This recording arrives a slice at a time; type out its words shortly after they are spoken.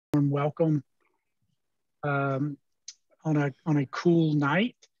warm welcome um, on a cool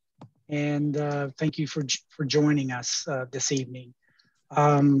night, and thank you for joining us this evening.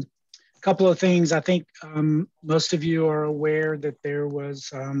 A couple of things. I think most of you are aware that there was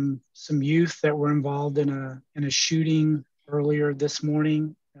some youth that were involved in a shooting earlier this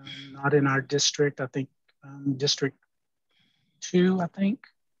morning, not in our district. I think District 2, I think,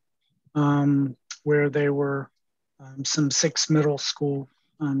 where there were some 6 middle school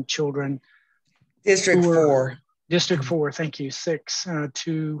children. District 4. District 4, thank you. 6,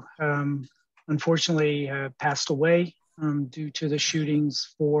 2 unfortunately passed away due to the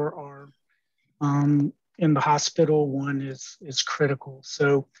shootings. 4 are in the hospital. 1 is critical.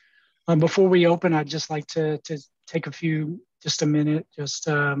 So before we open, I'd just like to take just a minute,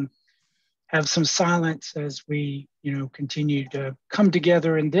 have some silence as we, continue to come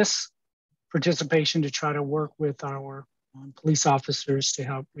together in this participation to try to work with our police officers to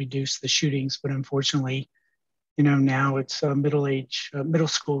help reduce the shootings. But unfortunately, now it's middle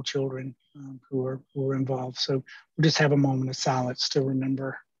school children who are involved. So we'll just have a moment of silence to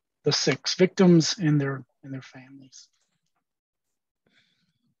remember the 6 victims and their families.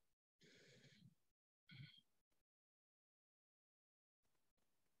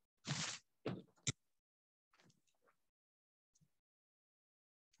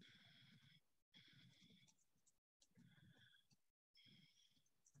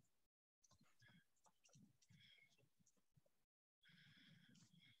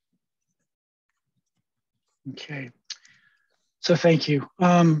 Okay, so thank you.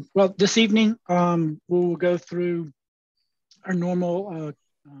 Well, this evening we'll go through our normal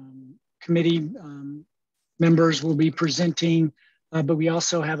committee members will be presenting, but we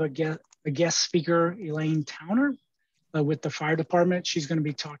also have a guest speaker, Elaine Towner, with the fire department. She's going to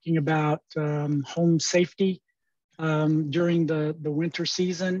be talking about home safety during the winter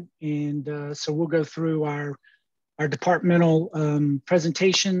season, and so we'll go through our departmental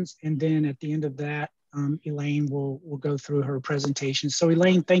presentations, and then at the end of that, Elaine will go through her presentation. So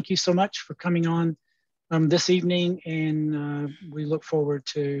Elaine, thank you so much for coming on this evening, and we look forward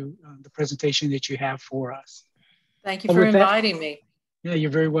to the presentation that you have for us. Thank you for inviting me. Yeah, you're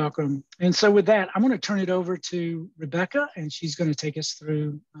very welcome. And so with that, I'm going to turn it over to Rebecca, and she's going to take us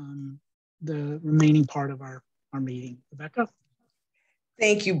through the remaining part of our meeting. Rebecca?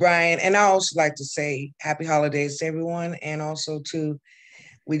 Thank you, Brian. And I also like to say happy holidays to everyone, and also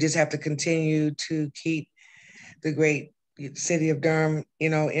we just have to continue to keep the great city of Durham,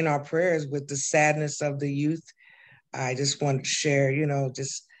 in our prayers with the sadness of the youth. I just want to share,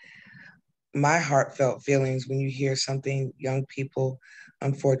 just my heartfelt feelings when you hear young people,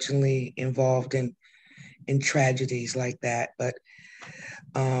 unfortunately, involved in tragedies like that. But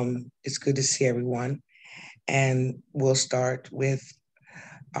it's good to see everyone. And we'll start with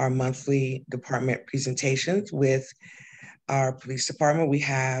our monthly department presentations with our police department. We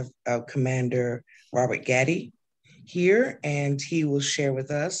have Commander Robert Gaddy here, and he will share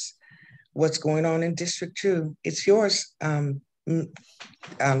with us what's going on in District 2. It's yours,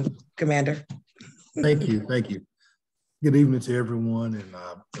 Commander. Thank you. Good evening to everyone, and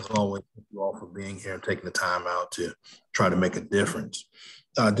as always, thank you all for being here and taking the time out to try to make a difference.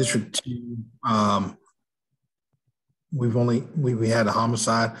 District 2, we had a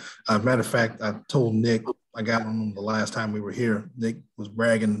homicide. Matter of fact, I told Nick, I got on him the last time we were here. Nick was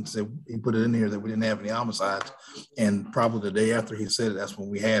bragging and said he put it in here that we didn't have any homicides. And probably the day after he said it, that's when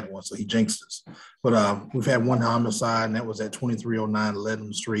we had one. So he jinxed us. But we've had 1 homicide, and that was at 2309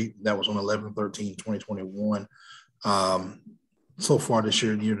 Leadenham Street. That was on 11/13/2021. So far this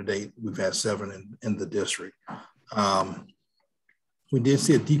year to date, we've had 7 in the district. We did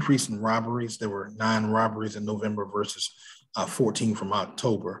see a decrease in robberies. There were 9 robberies in November versus 14 from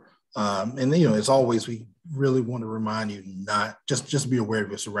October. And as always, we really want to remind you not just be aware of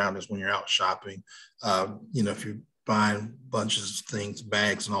your surroundings when you're out shopping. If you're buying bunches of things,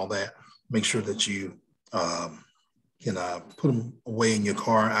 bags and all that, make sure that you can put them away in your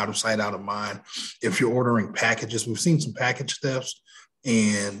car, out of sight, out of mind. If you're ordering packages, we've seen some package thefts.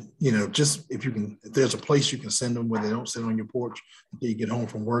 And, just if there's a place you can send them where they don't sit on your porch until you get home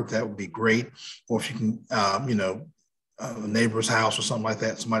from work, that would be great. Or if you can, a neighbor's house or something like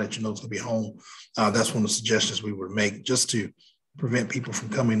that, somebody that you know is going to be home. That's one of the suggestions we would make, just to prevent people from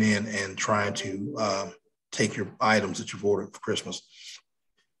coming in and trying to take your items that you've ordered for Christmas.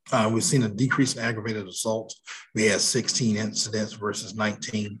 We've seen a decrease in aggravated assaults. We had 16 incidents versus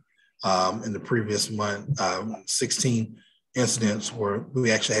 19 in the previous month. 16 incidents where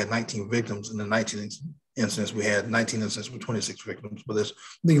we actually had 19 victims. In the 19 incidents, we had 19 incidents with 26 victims. But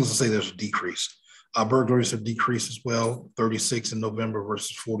needless to say, there's a decrease. Burglaries have decreased as well, 36 in November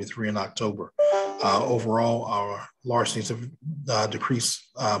versus 43 in October. Overall, our larcenies have decreased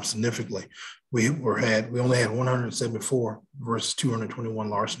significantly. We only had 174 versus 221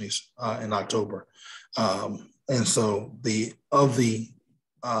 larcenies in October. And so of the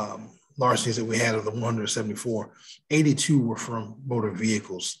larcenies that we had, of the 174, 82 were from motor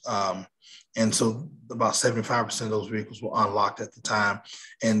vehicles. And so about 75% of those vehicles were unlocked at the time.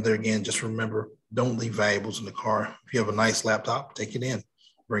 And there again, just remember, don't leave valuables in the car. If you have a nice laptop, take it in,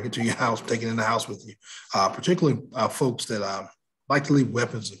 bring it to your house, take it in the house with you. Particularly folks that like to leave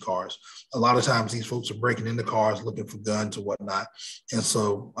weapons in cars. A lot of times these folks are breaking into cars, looking for guns or whatnot. And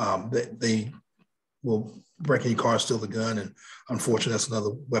so they will break in your car, steal the gun. And unfortunately, that's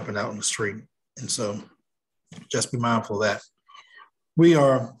another weapon out in the street. And so just be mindful of that. We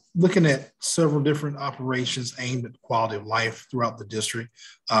are looking at several different operations aimed at the quality of life throughout the district.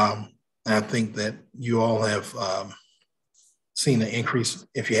 And I think that you all have seen an increase,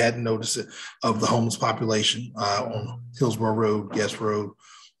 if you hadn't noticed it, of the homeless population on Hillsborough Road, Guest Road,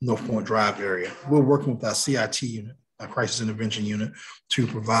 North Point Drive area. We're working with our CIT unit, our Crisis Intervention Unit, to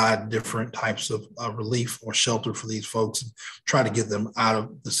provide different types of relief or shelter for these folks and try to get them out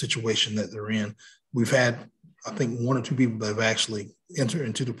of the situation that they're in. We've had, I think, one or two people that have actually entered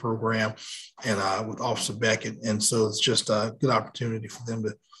into the program, and with Officer Beckett. And so it's just a good opportunity for them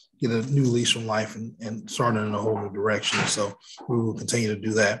to get a new lease on life and start in a whole new direction. So we will continue to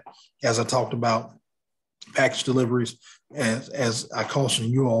do that. As I talked about package deliveries, as I caution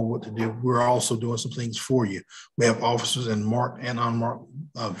you all what to do, we're also doing some things for you. We have officers in marked and unmarked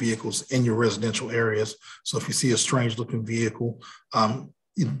vehicles in your residential areas. So if you see a strange looking vehicle,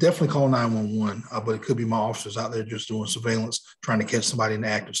 you definitely call 911, but it could be my officers out there just doing surveillance, trying to catch somebody in the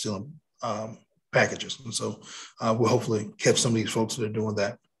act of stealing packages. And so we'll hopefully catch some of these folks that are doing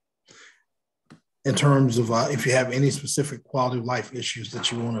that. In terms of if you have any specific quality of life issues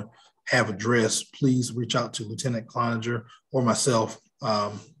that you want to have addressed, please reach out to Lieutenant Cloninger or myself.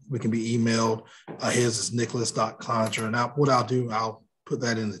 We can be emailed. His is nicholas.cloninger. And what I'll do, I'll put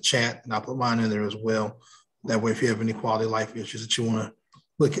that in the chat, and I'll put mine in there as well. That way, if you have any quality of life issues that you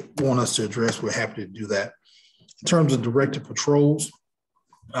want us to address, we're happy to do that. In terms of directed patrols,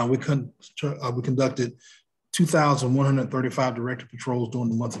 we conducted 2,135 directed patrols during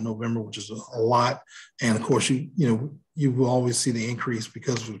the month of November, which is a lot. And of course, you will always see the increase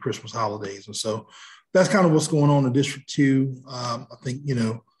because of the Christmas holidays. And so that's kind of what's going on in District 2. I think,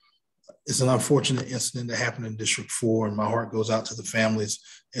 it's an unfortunate incident that happened in District 4, and my heart goes out to the families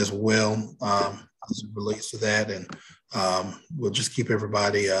as well as it relates to that. And we'll just keep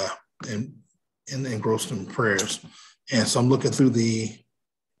everybody engrossed in prayers. And so I'm looking through the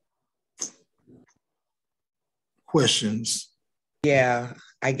questions. Yeah,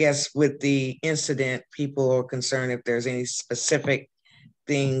 I guess with the incident, people are concerned if there's any specific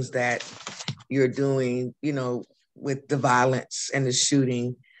things that you're doing, with the violence and the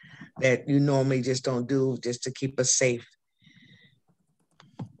shooting that you normally just don't do just to keep us safe.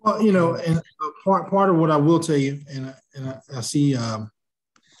 Well, and part of what I will tell you, and I see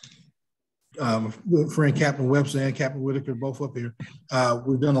friend Captain Webster and Captain Whitaker both up here.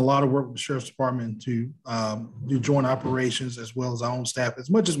 We've done a lot of work with the Sheriff's Department to do joint operations as well as our own staff as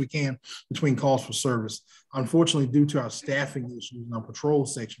much as we can between calls for service. Unfortunately, due to our staffing issues in our patrol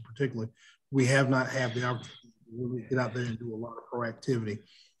section particularly, we have not had the opportunity to really get out there and do a lot of proactivity.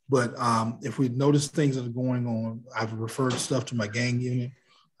 But if we notice things that are going on, I've referred stuff to my gang unit,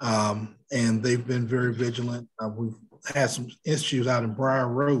 and they've been very vigilant. We've had some issues out in Briar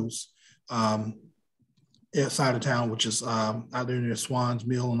Rose, side of town, which is out there near Swan's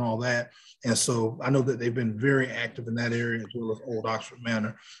Mill and all that. And so I know that they've been very active in that area as well as Old Oxford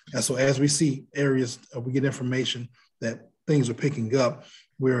Manor. And so as we see areas, we get information that things are picking up,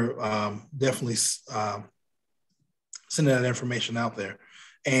 we're definitely sending that information out there.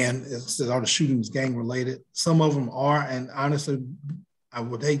 And it says all the shootings gang related. Some of them are, and honestly, I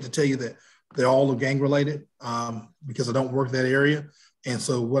would hate to tell you that they're all gang related because I don't work that area. And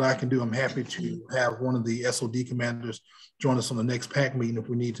so what I can do, I'm happy to have one of the SOD commanders join us on the next PAC meeting if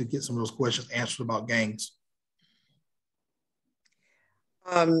we need to get some of those questions answered about gangs.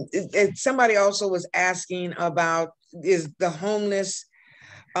 Somebody also was asking about, is the homeless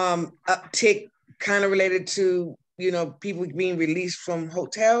uptick kind of related to, people being released from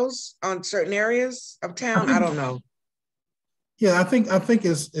hotels on certain areas of town? I don't know. Yeah, I think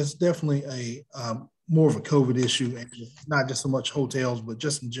it's definitely a more of a COVID issue, and not just so much hotels, but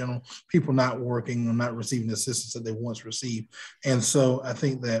just in general, people not working or not receiving the assistance that they once received. And so I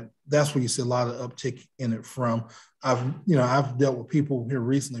think that that's where you see a lot of uptick in it from. I've dealt with people here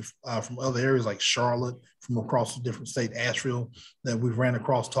recently from other areas like Charlotte, from across the different state, Asheville, that we've ran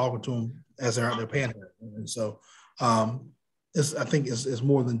across talking to them as they're out there panhandling. And so I think it's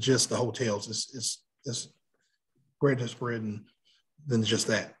more than just the hotels. It's greater spread than just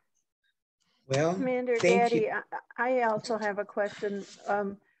that. Well, Commander Gaddy, I also have a question.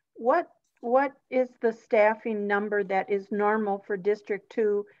 What is the staffing number that is normal for District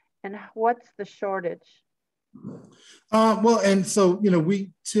 2, and what's the shortage? Well, and so,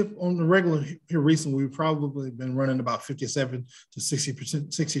 we tip on the regular here recently, we've probably been running about 57 to 60%,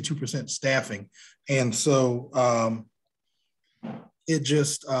 62% staffing. And so it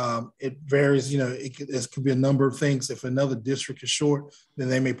just, it varies, it could be a number of things. If another district is short, then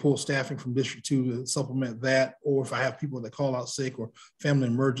they may pull staffing from District 2 to supplement that. Or if I have people that call out sick or family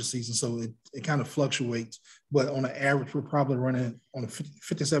emergencies. And so it kind of fluctuates. But on an average, we're probably running on a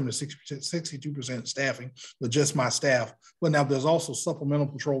 57 to 62% staffing with just my staff. But now there's also supplemental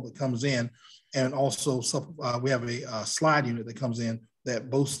patrol that comes in. And also we have a slide unit that comes in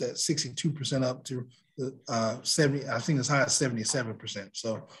that boasts that 62% up to 70, I think as high as 77%.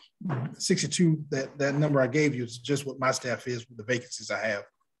 So 62, that number I gave you is just what my staff is with the vacancies I have.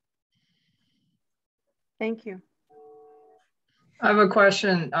 Thank you. I have a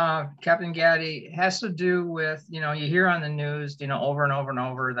question, Captain Gaddy. It has to do with, you hear on the news, over and over and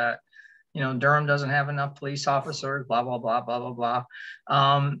over that, Durham doesn't have enough police officers, blah, blah, blah, blah, blah,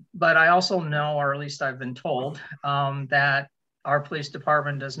 blah. But I also know, or at least I've been told, that our police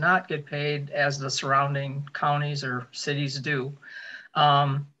department does not get paid as the surrounding counties or cities do.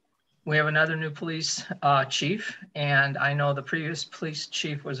 We have another new police chief, and I know the previous police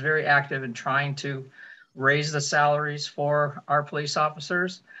chief was very active in trying to raise the salaries for our police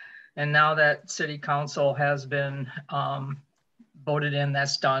officers. And now that city council has been voted in,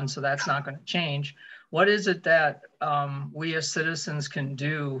 that's done, so that's not going to change. What is it that we as citizens can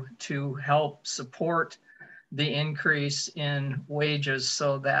do to help support the increase in wages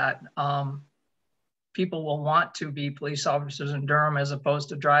so that people will want to be police officers in Durham as opposed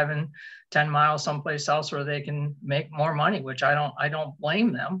to driving 10 miles someplace else where they can make more money, which I don't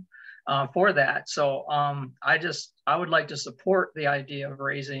blame them for that. So I would like to support the idea of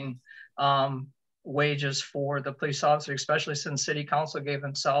raising wages for the police officers, especially since city council gave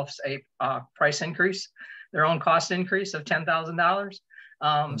themselves a price increase, their own cost increase of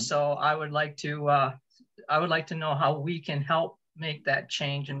 $10,000. So I would like to know how we can help make that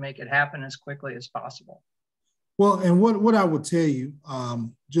change and make it happen as quickly as possible. Well, and what I would tell you,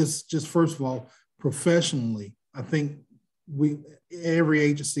 just first of all, professionally, I think every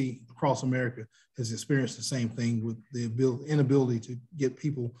agency across America has experienced the same thing with the inability to get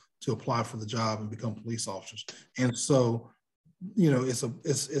people to apply for the job and become police officers. And so,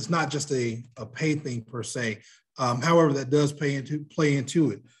 it's not just a pay thing per se. However, that does play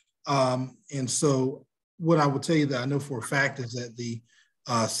into it. And so what I would tell you that I know for a fact is that the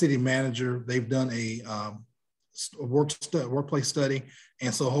city manager, they've done a workplace study.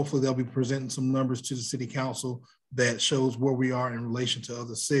 And so hopefully they'll be presenting some numbers to the city council that shows where we are in relation to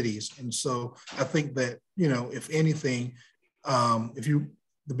other cities. And so I think that, if anything,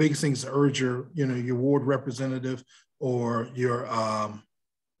 the biggest thing is to urge your ward representative or your,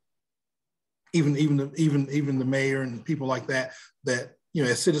 even the mayor and people like that,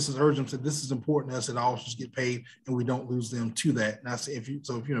 as citizens urge them to, this is important to us, that officers get paid and we don't lose them to that. And I say, if you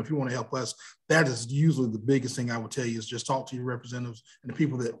want to help us, that is usually the biggest thing I would tell you, is just talk to your representatives and the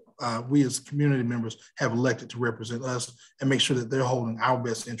people that we as community members have elected to represent us, and make sure that they're holding our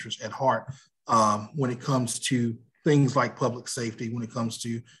best interest at heart when it comes to things like public safety, when it comes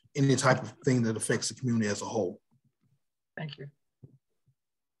to any type of thing that affects the community as a whole. Thank you.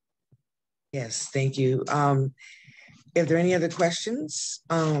 Yes, thank you. If there are any other questions,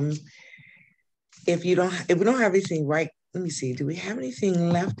 if we don't have anything right, let me see, do we have anything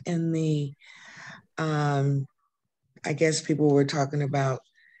left in the, I guess people were talking about,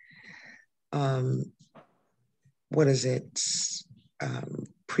 what is it,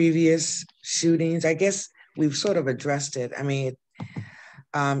 previous shootings. I guess we've sort of addressed it. I mean,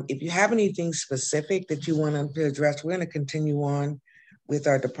 if you have anything specific that you want to address, we're going to continue on with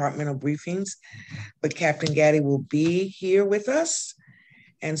our departmental briefings, but Captain Gaddy will be here with us.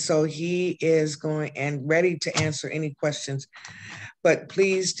 And so he is going and ready to answer any questions, but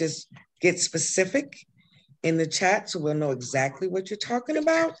please just get specific in the chat so we'll know exactly what you're talking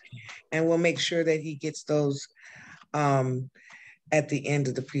about. And we'll make sure that he gets those at the end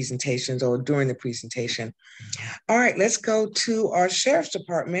of the presentations or during the presentation. All right, let's go to our Sheriff's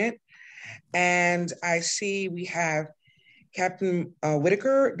Department. And I see we have Captain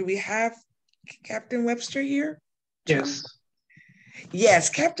Whitaker. Do we have Captain Webster here? Yes. Yes,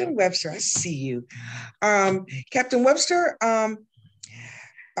 Captain Webster, I see you. Captain Webster,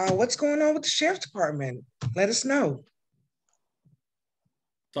 what's going on with the Sheriff's Department? Let us know.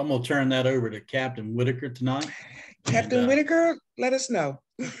 So I'm going to turn that over to Captain Whitaker tonight. Captain Whitaker, let us know.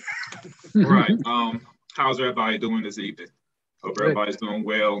 Right. How's everybody doing this evening? Hope everybody's doing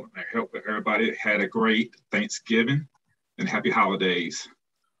well. I hope everybody had a great Thanksgiving and happy holidays.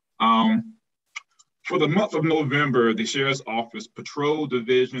 For the month of November, the Sheriff's Office Patrol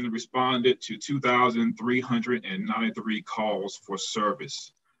Division responded to 2,393 calls for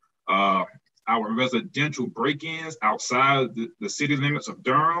service. Our residential break-ins outside the city limits of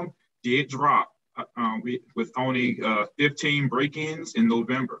Durham did drop with only 15 break-ins in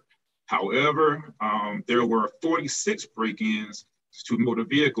November. However, there were 46 break-ins to motor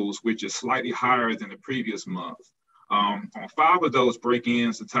vehicles, which is slightly higher than the previous month. On 5 of those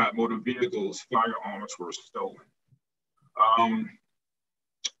break-ins to top motor vehicles, firearms were stolen.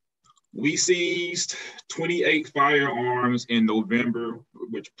 We seized 28 firearms in November,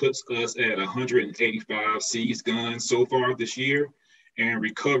 which puts us at 185 seized guns so far this year, and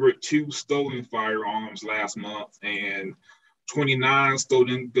recovered 2 stolen firearms last month, and 29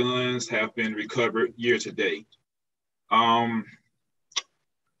 stolen guns have been recovered year to date.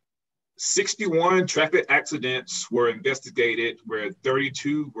 61 traffic accidents were investigated, where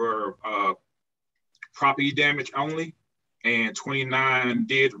 32 were property damage only, and 29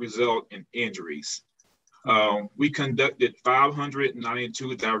 did result in injuries. We conducted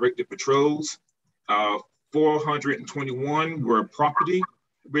 592 directed patrols. 421 were property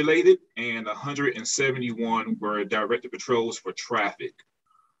related, and 171 were directed patrols for traffic.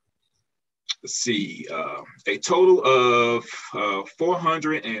 Let's see, a total of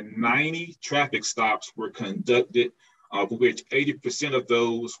 490 traffic stops were conducted, of which 80% of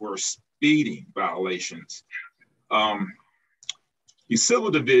those were speeding violations. The Civil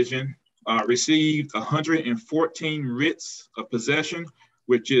Division received 114 writs of possession,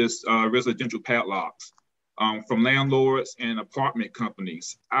 which is residential padlocks, from landlords and apartment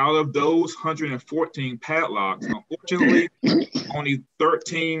companies. Out of those 114 padlocks, unfortunately, only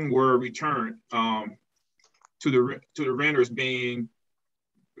 13 were returned to the renters being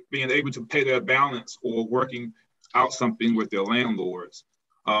able to pay their balance or working out something with their landlords.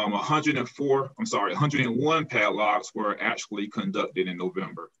 101 padlocks were actually conducted in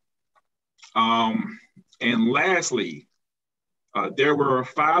November. And lastly, there were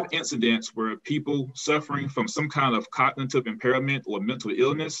 5 incidents where people suffering from some kind of cognitive impairment or mental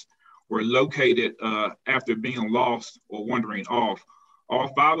illness were located after being lost or wandering off.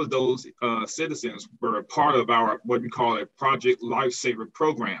 All 5 of those citizens were a part of our, what we call a Project Lifesaver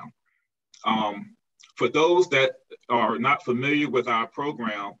program. For those that are not familiar with our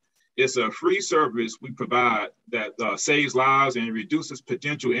program, it's a free service we provide that saves lives and reduces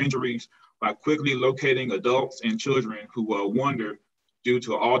potential injuries by quickly locating adults and children who wander due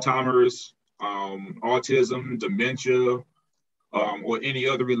to Alzheimer's, autism, dementia, or any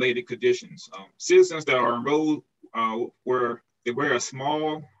other related conditions. Citizens that are enrolled they wear a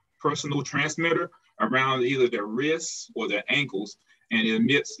small personal transmitter around either their wrists or their ankles, and it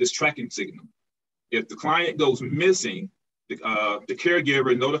emits this tracking signal. If the client goes missing, the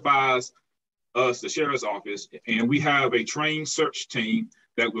caregiver notifies us, the Sheriff's Office, and we have a trained search team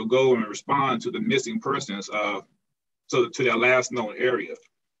that will go and respond to the missing persons to their last known area.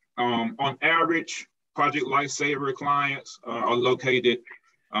 On average, Project Lifesaver clients are located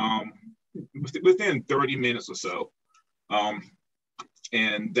within 30 minutes or so.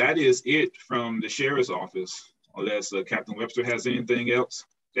 And that is it from the Sheriff's Office, unless Captain Webster has anything else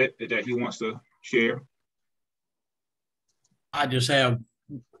that he wants to share. I just have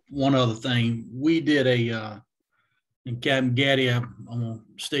one other thing. We did and Captain Gaddy, I'm going to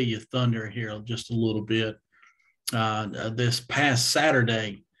steal your thunder here just a little bit. This past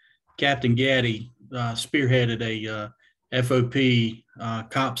Saturday, Captain Gaddy spearheaded a FOP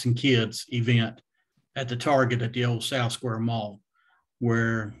Cops and Kids event at the Target at the old South Square Mall,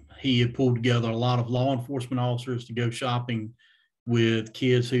 where he had pulled together a lot of law enforcement officers to go shopping with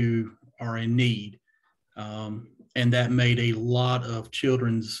kids who are in need. And that made a lot of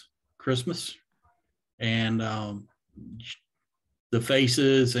children's Christmas. And the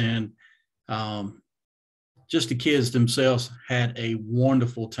faces and just the kids themselves had a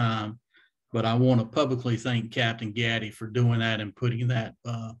wonderful time. But I want to publicly thank Captain Gaddy for doing that and putting that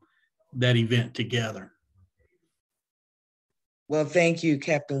event together. Well, thank you,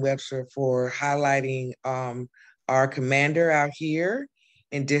 Captain Webster, for highlighting our commander out here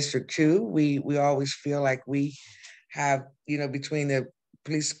in District 2. We always feel like we have, you know, between the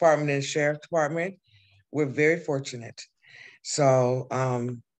police department and the sheriff department, we're very fortunate. So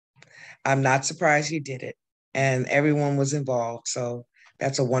I'm not surprised he did it, and everyone was involved. So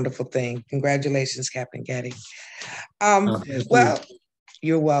that's a wonderful thing. Congratulations, Captain Gaddy. Well,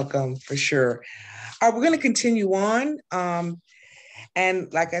 you're welcome, for sure. We're going to continue on.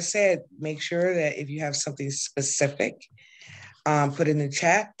 And like I said, make sure that if you have something specific, put in the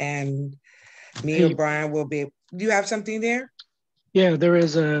chat, and me or Brian will be. Do you have something there? Yeah, there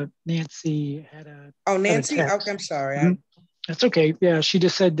is a Nancy had a. Oh, Nancy. Okay, I'm sorry. Mm-hmm. That's okay. Yeah, she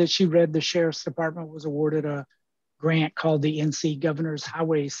just said that she read the sheriff's department was awarded a grant called the NC Governor's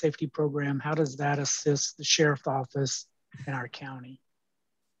Highway Safety Program. How does that assist the sheriff's office in our county?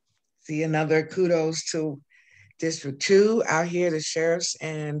 See, another kudos to District 2 out here, the sheriffs,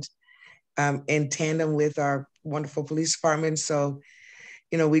 and in tandem with our wonderful police department. So,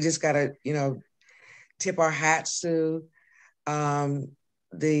 you know, we just got to, you know, tip our hats to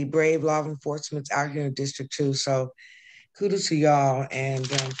the brave law enforcement out here in District 2. So kudos to y'all, and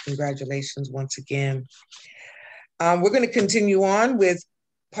congratulations once again. We're going to continue on with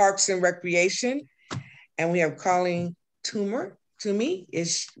Parks and Recreation, and we have Colleen Toomer.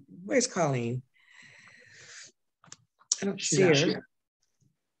 Where's Colleen? I don't see her.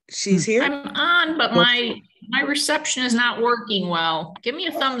 She's here? I'm on, but my reception is not working well. Give me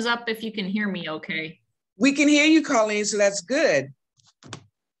a thumbs up if you can hear me okay. We can hear you, Colleen, so that's good.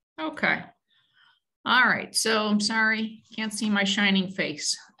 Okay. All right, so I'm sorry, can't see my shining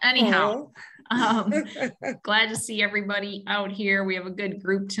face. Anyhow, glad to see everybody out here. We have a good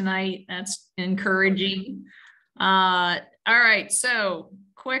group tonight. That's encouraging. All right, so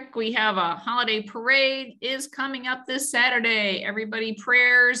quick, we have a holiday parade is coming up this Saturday. Everybody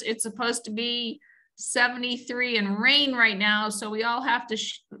prayers. It's supposed to be 73 and rain right now, so we all have to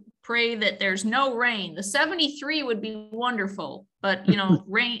pray that there's no rain. The 73 would be wonderful, but you know,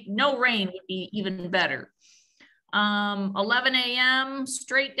 no rain would be even better. 11 a.m.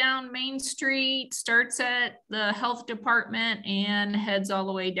 straight down Main Street, starts at the health department and heads all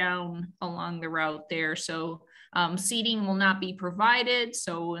the way down along the route there. So seating will not be provided,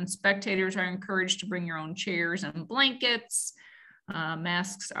 so spectators are encouraged to bring your own chairs and blankets.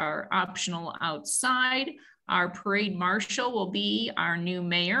 Masks are optional outside. Our parade marshal will be our new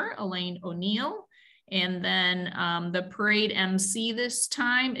mayor, Elaine O'Neill. And then the parade MC this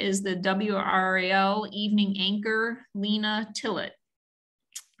time is the WRAL evening anchor, Lena Tillett.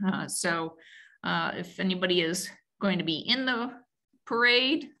 So if anybody is going to be in the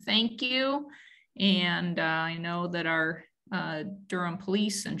parade, thank you. And I know that our Durham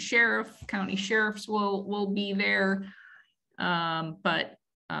police and county sheriffs will be there. But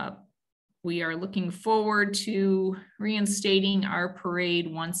we are looking forward to reinstating our parade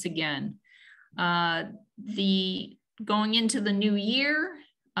once again. Going into the new year,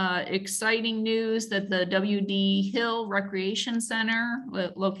 exciting news that the W.D. Hill Recreation Center,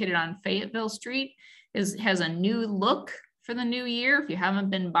 located on Fayetteville Street, has a new look for the new year. If you haven't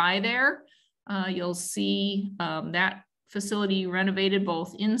been by there, you'll see that facility renovated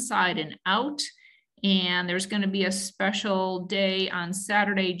both inside and out. And there's going to be a special day on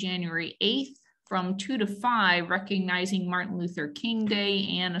Saturday, January 8th from 2 to 5, recognizing Martin Luther King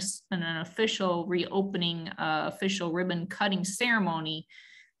Day, and an official reopening, official ribbon cutting ceremony.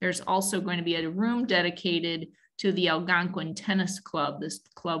 There's also going to be a room dedicated to the Algonquin Tennis Club. This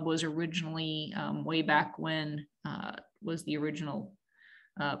club was originally, way back when, was the original,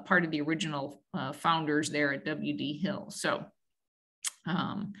 part of the original founders there at W.D. Hill. So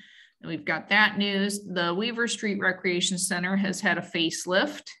we've got that news. The Weaver Street Recreation Center has had a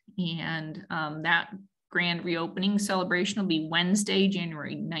facelift, and that grand reopening celebration will be Wednesday,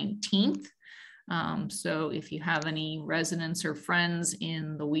 January 19th. So if you have any residents or friends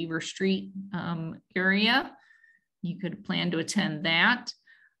in the Weaver Street area, you could plan to attend that.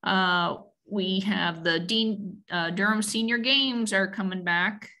 We have the Durham Senior Games are coming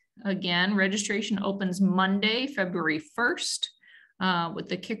back again. Registration opens Monday, February 1st. With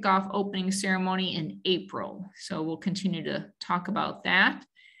the kickoff opening ceremony in April. So we'll continue to talk about that.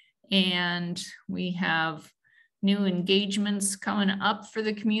 And we have new engagements coming up for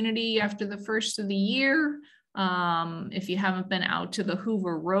the community after the first of the year. If you haven't been out to the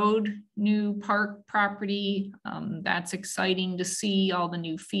Hoover Road new park property, that's exciting to see all the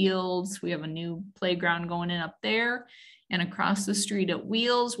new fields. We have a new playground going in up there. And across the street at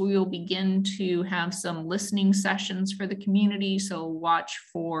Wheels, we will begin to have some listening sessions for the community. So watch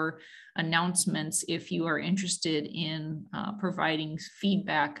for announcements if you are interested in providing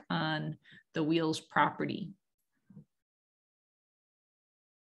feedback on the Wheels property.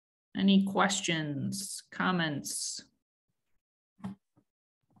 Any questions, comments?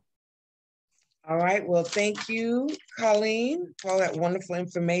 All right, well, thank you, Colleen, for all that wonderful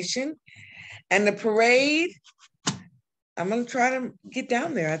information. And the parade, I'm gonna try to get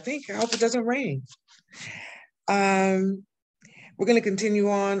down there, I think. I hope it doesn't rain. We're gonna continue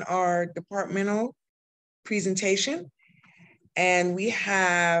on our departmental presentation. And we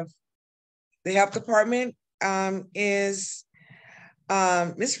have the health department is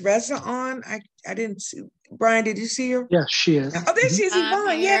Miss Reza on. I didn't see, Brian, did you see her? Yes, she is. Oh, there she is,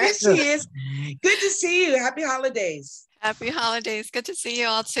 Yvonne. Yeah, there she is. Good to see you. Happy holidays. Happy holidays. Good to see you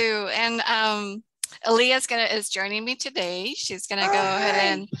all too. And Aaliyah is joining me today. She's gonna go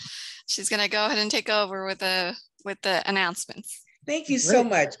ahead and take over with the announcements. Thank you so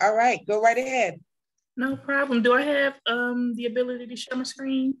much. All right, go right ahead. No problem. Do I have the ability to share my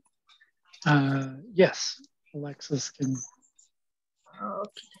screen? Yes, Alexis can.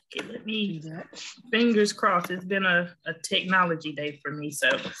 Okay, let me do that. Fingers crossed. It's been a technology day for me, so.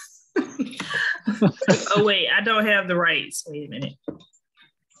 Oh wait, I don't have the rights. Wait a minute.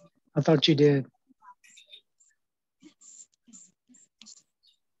 I thought you did.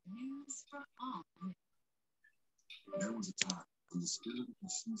 There was a time when the spirit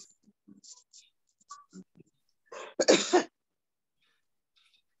of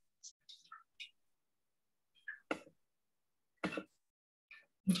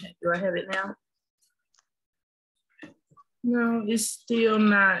Okay, do I have it now? No, it's still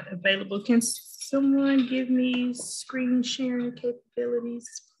not available. Can someone give me screen sharing capabilities,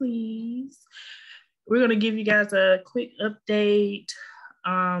 please? We're going to give you guys a quick update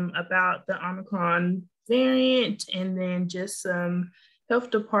about the Omicron variant, and then just some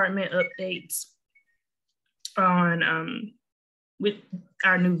health department updates on with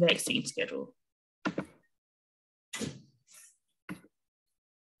our new vaccine schedule.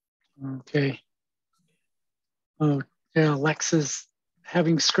 Okay. Oh, yeah, Alexa's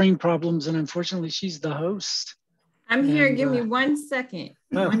having screen problems, and unfortunately, she's the host. I'm here. Give me 1 second.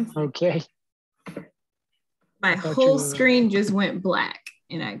 Okay. My whole screen just went black,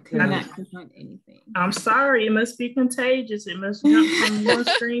 and I could not click on anything. I'm sorry. It must be contagious. It must jump from one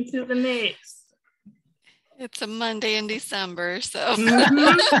screen to the next. It's a Monday in December, so.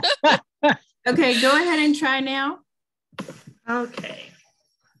 Okay, go ahead and try now. Okay.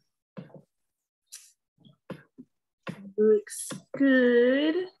 Looks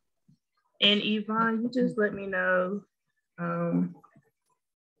good. And Yvonne, you just let me know.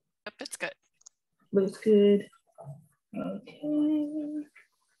 Yep, it's good. Looks good. Okay.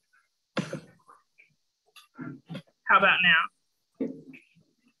 How about now?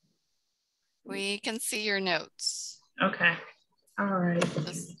 We can see your notes. Okay. All right.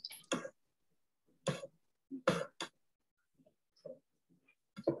 Okay.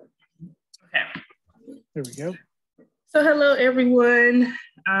 There we go. So hello, everyone.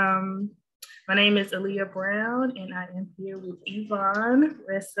 My name is Aaliyah Brown, and I am here with Yvonne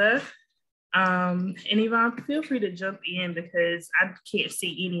Ressa. And Yvonne, feel free to jump in because I can't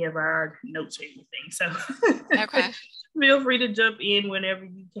see any of our notes or anything. So okay. Feel free to jump in whenever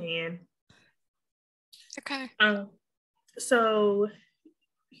you can. Okay. So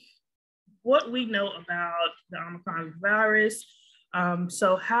what we know about the Omicron virus,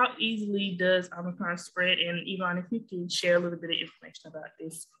 so how easily does Omicron spread? And Yvonne, if you can share a little bit of information about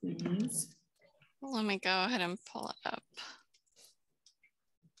this, please. Let me go ahead and pull it up.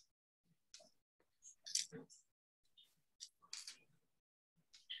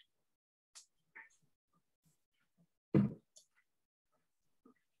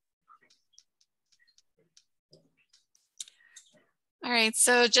 All right,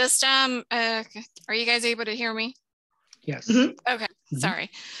 so just, are you guys able to hear me? Yes. Mm-hmm. Okay,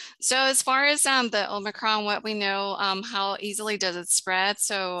 sorry. So as far as the Omicron, what we know, how easily does it spread?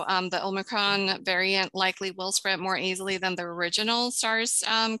 So the Omicron variant likely will spread more easily than the original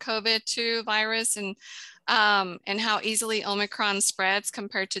SARS-CoV-2 virus, and how easily Omicron spreads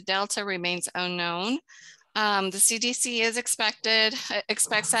compared to Delta remains unknown. The CDC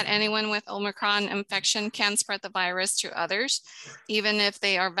expects that anyone with Omicron infection can spread the virus to others, even if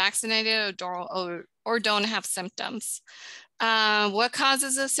they are vaccinated or don't have symptoms. What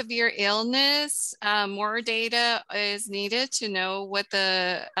causes a severe illness? More data is needed to know what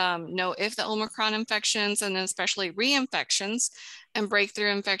know if the Omicron infections and especially reinfections and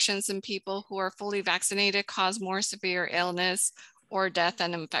breakthrough infections in people who are fully vaccinated cause more severe illness or death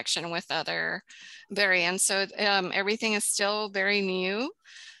and infection with other variants. So everything is still very new.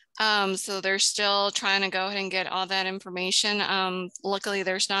 So they're still trying to go ahead and get all that information. Luckily,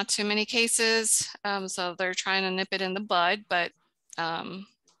 there's not too many cases. So they're trying to nip it in the bud, but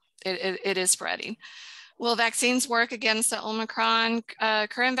it is spreading. Will vaccines work against the Omicron?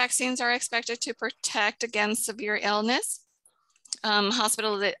 Current vaccines are expected to protect against severe illness,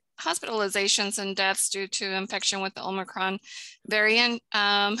 hospitalizations and deaths due to infection with the Omicron variant.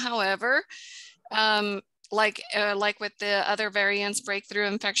 However, like with the other variants, breakthrough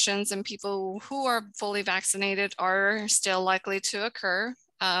infections in people who are fully vaccinated are still likely to occur.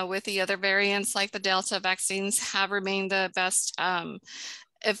 With the other variants, like the Delta, vaccines have remained the best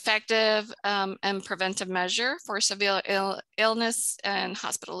effective and preventive measure for severe illness and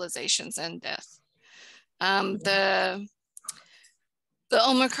hospitalizations and death. The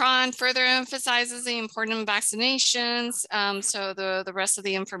Omicron further emphasizes the importance of vaccinations. So the rest of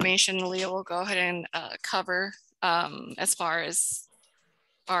the information Leah will go ahead and cover as far as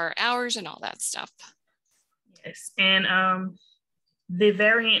our hours and all that stuff. Yes, and the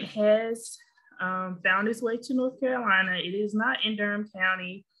variant has found its way to North Carolina. It is not in Durham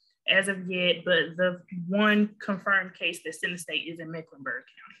County as of yet, but the one confirmed case that's in the state is in Mecklenburg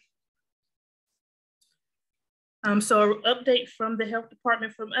County. So an update from the health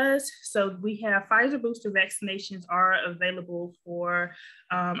department from us. So we have Pfizer booster vaccinations are available for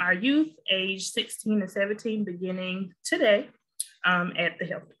our youth age 16 and 17 beginning today at the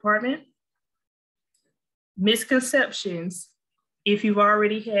health department. Misconceptions. If you've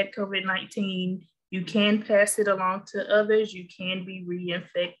already had COVID-19, you can pass it along to others. You can be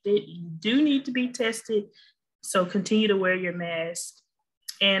reinfected. You do need to be tested. So continue to wear your mask.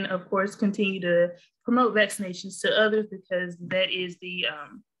 And of course, continue to promote vaccinations to others because that is the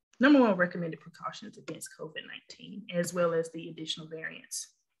number one recommended precautions against COVID-19, as well as the additional variants.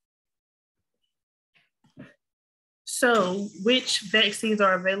 So which vaccines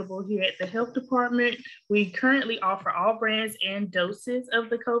are available here at the health department? We currently offer all brands and doses of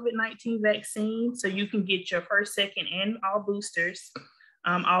the COVID-19 vaccine. So you can get your first, second, and all boosters.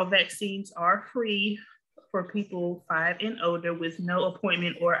 All vaccines are free for people 5 and older with no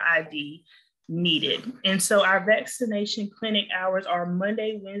appointment or ID needed. And so our vaccination clinic hours are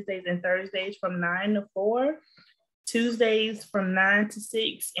Monday, Wednesdays, and Thursdays from 9 to 4. Tuesdays from 9 to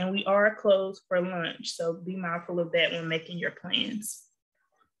 6, and we are closed for lunch. So be mindful of that when making your plans.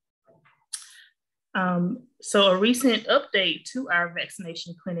 So a recent update to our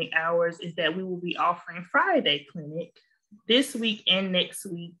vaccination clinic hours is that we will be offering Friday clinic this week and next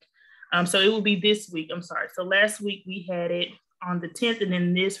week. So it will be this week, I'm sorry. So last week we had it on the 10th, and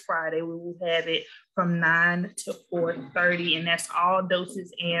then this Friday we will have it from 9 to 4:30, and that's all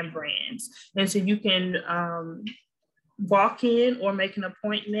doses and brands. And so you can walk in or make an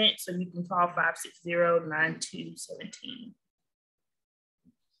appointment, so you can call 560-9217.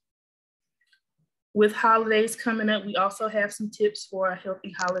 With holidays coming up, we also have some tips for a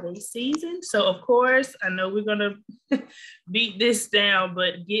healthy holiday season. So of course, I know we're gonna beat this down,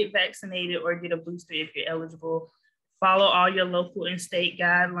 but get vaccinated or get a booster if you're eligible. Follow all your local and state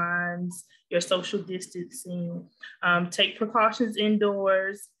guidelines, your social distancing, take precautions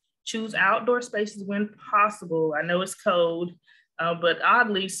indoors, choose outdoor spaces when possible. I know it's cold, but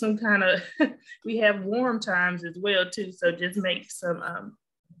oddly, some kind of, we have warm times as well too. So just make some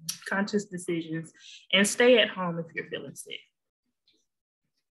conscious decisions and stay at home if you're feeling sick.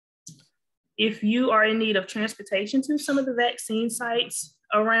 If you are in need of transportation to some of the vaccine sites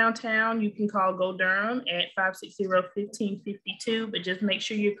around town, you can call Go Durham at 560-1552, but just make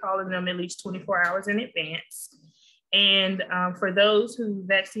sure you're calling them at least 24 hours in advance. And for those whose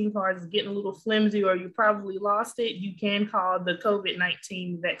vaccine cards is getting a little flimsy or you probably lost it, you can call the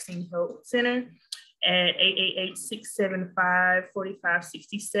COVID-19 Vaccine Help Center at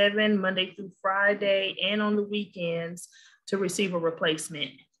 888-675-4567, Monday through Friday, and on the weekends to receive a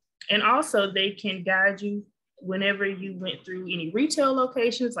replacement. And also they can guide you whenever you went through any retail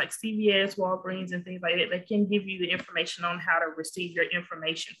locations like CVS, Walgreens, and things like that. They can give you the information on how to receive your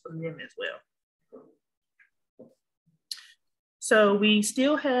information from them as well. So we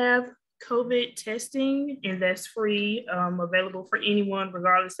still have COVID testing, and that's free, available for anyone,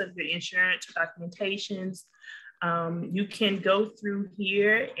 regardless of your insurance or documentations. You can go through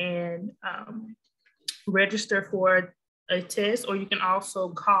here and register for a test, or you can also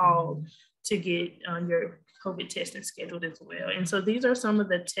call to get your COVID testing scheduled as well. And so these are some of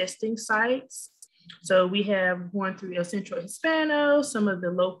the testing sites. So we have one through El Centro Hispano, some of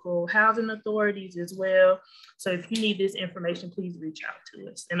the local housing authorities as well. So if you need this information, please reach out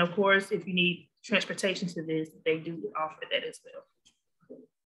to us. And of course, if you need transportation to this, they do offer that as well.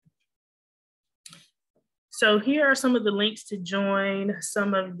 So here are some of the links to join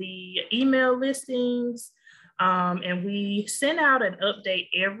some of the email listings. And we send out an update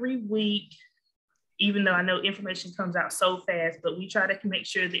every week, even though I know information comes out so fast, but we try to make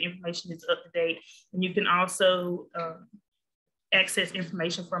sure the information is up to date. And you can also access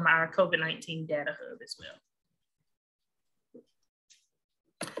information from our COVID-19 data hub as well.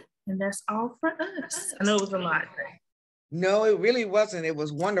 And that's all for us. I know it was a lot. No, it really wasn't. It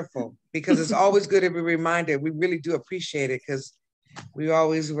was wonderful because it's always good to be reminded. We really do appreciate it because we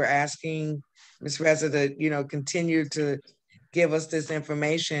always were asking Ms. Reza to, you know, continue to give us this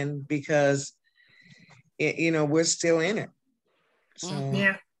information because, you know, we're still in it. So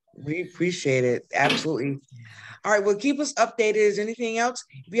yeah, we appreciate it. Absolutely. All right, well, keep us updated. Is there anything else?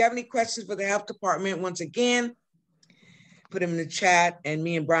 If you have any questions for the health department, once again, put them in the chat and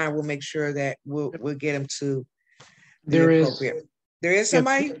me and Brian will make sure that we'll get them to the appropriate. There is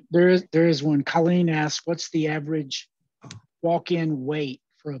somebody? There is one. Colleen asked, what's the average walk-in wait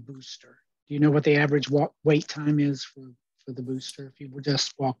for a booster? Do you know what the average wait time is for the booster if you would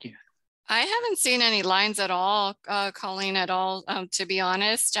just walk in? I haven't seen any lines at all, Colleen, at all, to be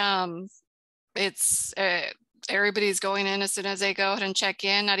honest. It's everybody's going in as soon as they go ahead and check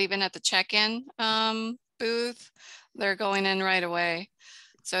in, not even at the check-in booth. They're going in right away.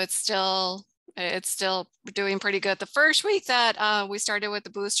 So it's still doing pretty good. The first week that we started with the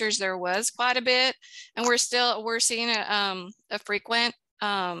boosters, there was quite a bit, and we're seeing a frequent,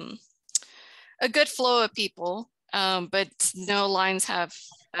 a good flow of people, but no lines have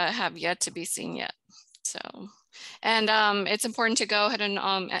yet to be seen yet. So, and it's important to go ahead and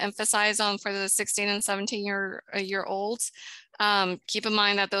emphasize for the 16 and 17 year olds. Keep in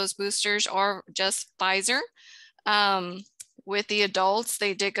mind that those boosters are just Pfizer. With the adults,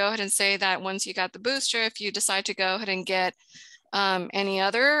 they did go ahead and say that once you got the booster, if you decide to go ahead and get any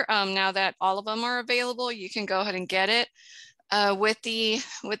other, now that all of them are available, you can go ahead and get it. With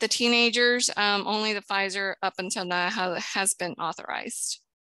the teenagers, only the Pfizer up until now has been authorized.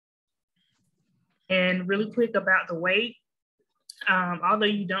 And really quick about the wait, although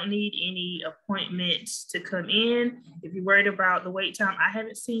you don't need any appointments to come in, if you're worried about the wait time, I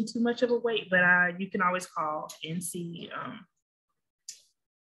haven't seen too much of a wait, but you can always call and see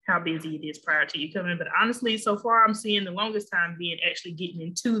how busy it is prior to you coming. But honestly, so far I'm seeing the longest time being actually getting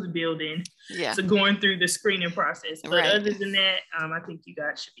into the building. Yeah. So going through the screening process. But right. Other than that, I think you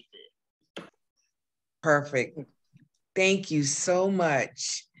guys should be good. Perfect. Thank you so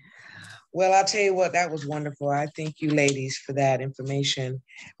much. Well, I'll tell you what, that was wonderful. I thank you ladies for that information.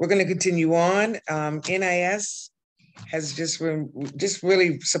 We're going to continue on. NIS has just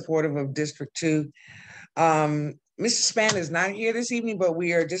really supportive of District 2. Mr. Span is not here this evening, but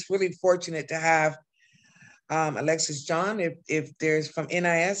we are just really fortunate to have Alexis John, if there's from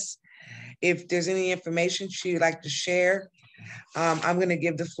NIS, if there's any information she'd like to share, I'm going to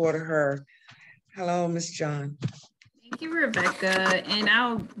give the floor to her. Hello, Ms. John. Thank you, Rebecca. And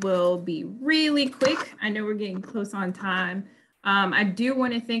I will be really quick. I know we're getting close on time. I do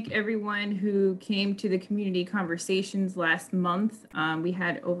want to thank everyone who came to the community conversations last month. We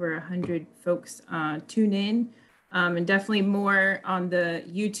had over 100 folks tune in, and definitely more on the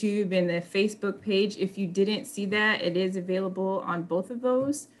YouTube and the Facebook page. If you didn't see that, it is available on both of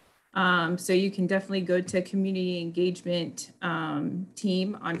those. So you can definitely go to community engagement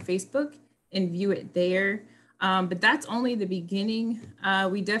team on Facebook and view it there. But that's only the beginning.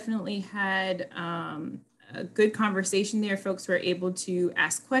 We definitely had a good conversation there. Folks were able to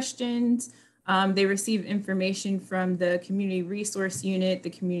ask questions. They received information from the community resource unit,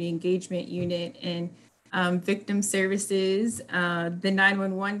 the community engagement unit, and victim services, the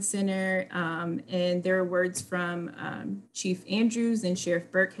 911 center, and there were words from Chief Andrews and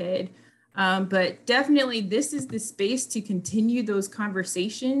Sheriff Burkhead. But definitely this is the space to continue those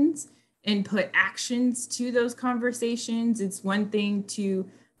conversations and put actions to those conversations. It's one thing to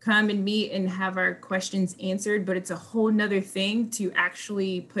come and meet and have our questions answered, but it's a whole nother thing to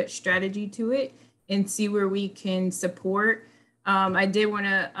actually put strategy to it and see where we can support. I did want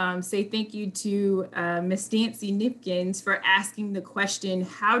to say thank you to Miss Nancy Nipkins for asking the question,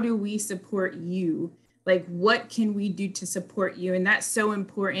 how do we support you? Like, what can we do to support you? And that's so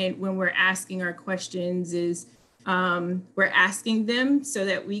important when we're asking our questions is we're asking them so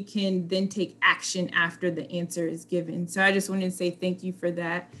that we can then take action after the answer is given. So I just wanted to say thank you for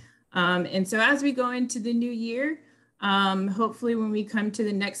that. And so as we go into the new year, Hopefully when we come to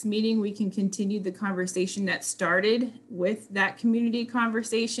the next meeting, we can continue the conversation that started with that community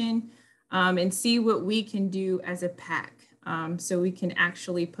conversation and see what we can do as a PAC so we can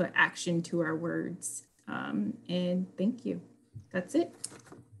actually put action to our words. And thank you. That's it.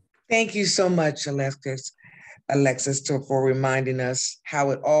 Thank you so much, Alexis, for reminding us how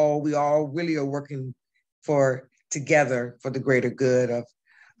we all really are working together for the greater good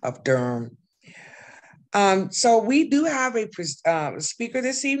of Durham. So we do have a speaker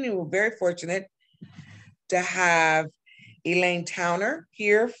this evening. We're very fortunate to have Elaine Towner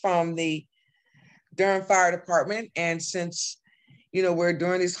here from the Durham Fire Department. And since, we're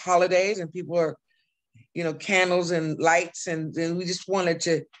during these holidays and people are, candles and lights, and then we just wanted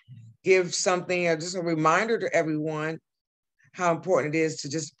to give something, just a reminder to everyone how important it is to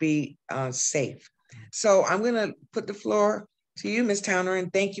just be safe. So I'm going to put the floor to you, Ms. Towner,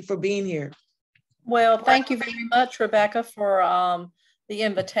 and thank you for being here. Well, thank you very much, Rebecca, for the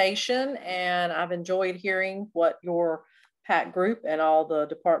invitation. And I've enjoyed hearing what your PAC group and all the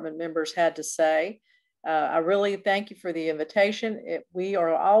department members had to say. I really thank you for the invitation. We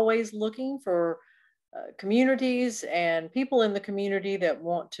are always looking for communities and people in the community that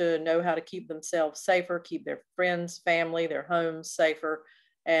want to know how to keep themselves safer, keep their friends, family, their homes safer.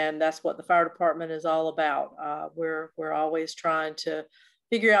 And that's what the fire department is all about. We're always trying to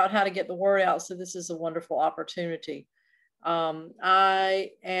figure out how to get the word out. So this is a wonderful opportunity. I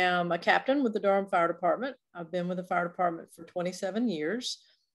am a captain with the Durham Fire Department. I've been with the fire department for 27 years.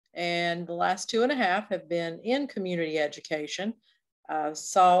 And the last 2.5 have been in community education.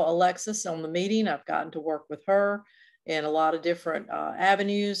 Saw Alexis on the meeting. I've gotten to work with her in a lot of different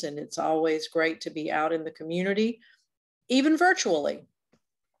avenues, and it's always great to be out in the community, even virtually.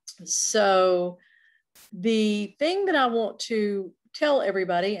 So the thing that I want to tell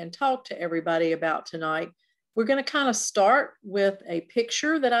everybody and talk to everybody about tonight, we're going to kind of start with a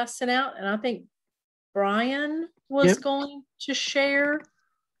picture that I sent out, and I think Brian was going to share.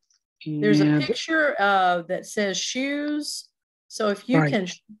 There's a picture that says shoes. So if you can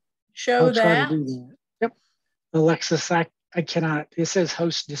show I'll try that. to do that. Yep. Alexis, I cannot. It says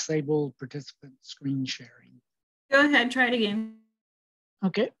host disabled participant screen sharing. Go ahead, try it again.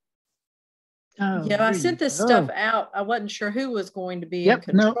 Okay. Yeah, I sent this stuff out. I wasn't sure who was going to be in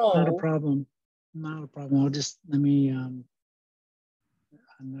control. No, not a problem. Not a problem. I'll just, let me, I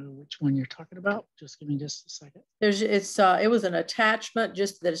know which one you're talking about. Just give me just a second. It was an attachment,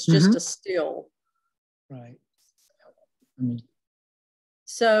 just that it's just a still. Right.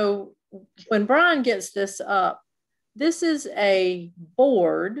 So when Brian gets this up, this is a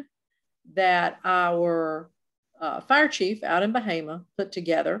board that our fire chief out in Bahama put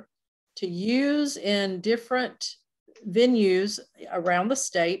together to use in different venues around the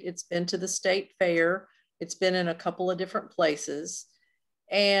state. It's been to the state fair. It's been in a couple of different places.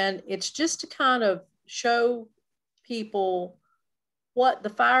 And it's just to kind of show people what the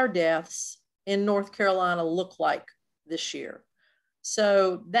fire deaths in North Carolina look like this year.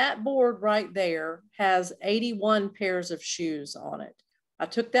 So that board right there has 81 pairs of shoes on it. I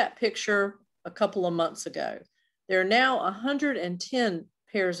took that picture a couple of months ago. There are now 110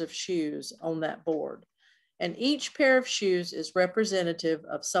 pairs of shoes on that board. And each pair of shoes is representative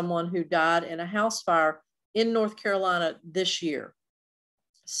of someone who died in a house fire in North Carolina this year.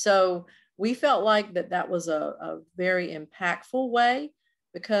 So we felt like that was a very impactful way,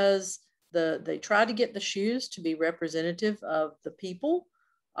 because they tried to get the shoes to be representative of the people.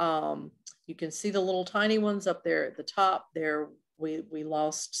 You can see the little tiny ones up there at the top there. We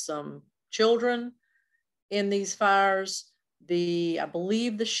lost some children in these fires. I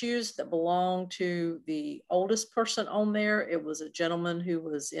believe the shoes that belong to the oldest person on there, it was a gentleman who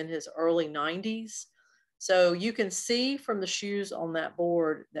was in his early 90s. So you can see from the shoes on that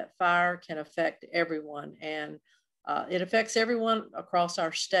board that fire can affect everyone, and it affects everyone across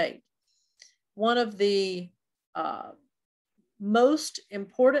our state. One of the most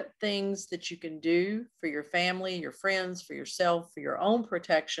important things that you can do for your family, your friends, for yourself, for your own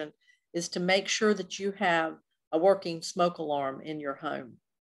protection, is to make sure that you have a working smoke alarm in your home.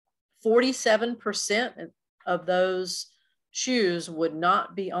 47% of those shoes would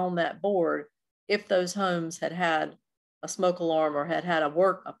not be on that board if those homes had had a smoke alarm or had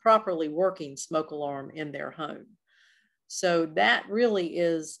a properly working smoke alarm in their home. So that really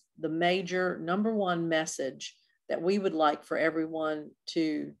is the major #1 message that we would like for everyone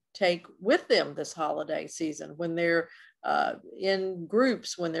to take with them this holiday season, when they're in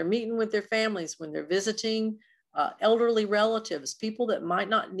groups, when they're meeting with their families, when they're visiting elderly relatives, people that might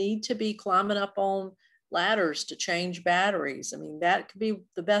not need to be climbing up on ladders to change batteries. I mean, that could be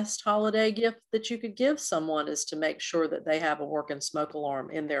the best holiday gift that you could give someone, is to make sure that they have a working smoke alarm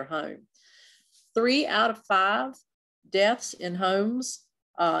in their home. 3 out of 5 deaths in homes,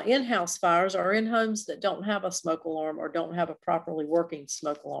 in-house fires, are in homes that don't have a smoke alarm or don't have a properly working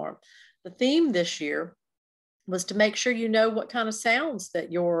smoke alarm. The theme this year was to make sure you know what kind of sounds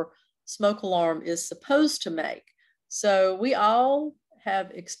that your smoke alarm is supposed to make. So we all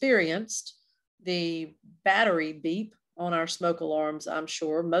have experienced the battery beep on our smoke alarms, I'm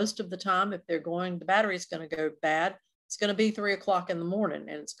sure. Most of the time, if they're going, the battery is going to go bad, it's going to be 3 o'clock in the morning,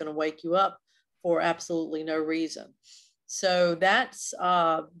 and it's going to wake you up for absolutely no reason. So that's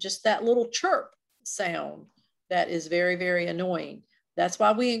just that little chirp sound that is very, very annoying. That's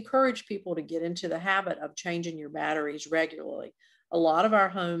why we encourage people to get into the habit of changing your batteries regularly. A lot of our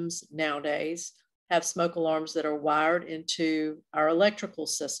homes nowadays have smoke alarms that are wired into our electrical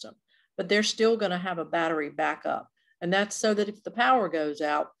system, but they're still going to have a battery backup. And that's so that if the power goes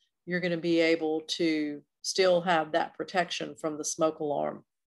out, you're going to be able to still have that protection from the smoke alarm.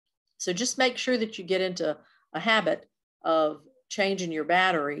 So just make sure that you get into a habit of changing your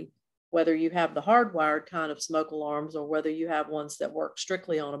battery, whether you have the hardwired kind of smoke alarms or whether you have ones that work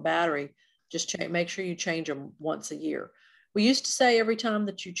strictly on a battery. Just make sure you change them once a year. We used to say every time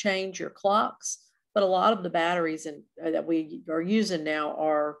that you change your clocks, but a lot of the batteries that we are using now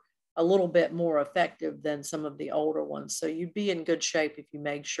are a little bit more effective than some of the older ones. So you'd be in good shape if you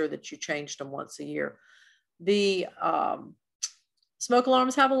made sure that you changed them once a year. The smoke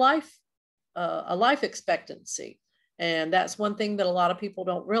alarms have a life expectancy. And that's one thing that a lot of people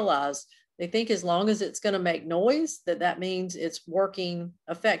don't realize. They think as long as it's going to make noise, that means it's working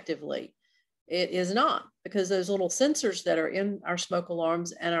effectively. It is not, because those little sensors that are in our smoke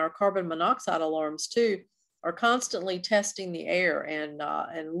alarms and our carbon monoxide alarms too are constantly testing the air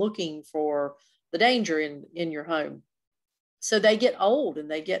and looking for the danger in your home. So they get old and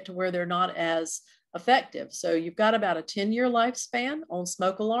they get to where they're not as effective. So you've got about a 10-year lifespan on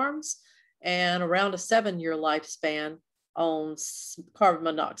smoke alarms and around a 7-year lifespan on carbon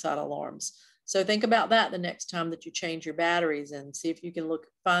monoxide alarms. So think about that the next time that you change your batteries, and see if you can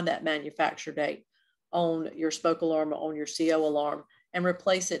find that manufacture date on your smoke alarm or on your CO alarm and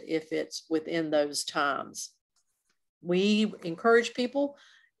replace it if it's within those times. We encourage people,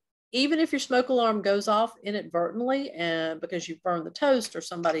 even if your smoke alarm goes off inadvertently and because you burned the toast, or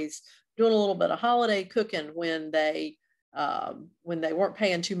somebody's doing a little bit of holiday cooking when they weren't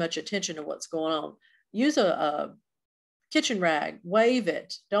paying too much attention to what's going on, use a kitchen rag, wave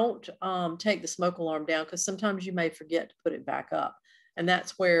it. Don't take the smoke alarm down, because sometimes you may forget to put it back up. And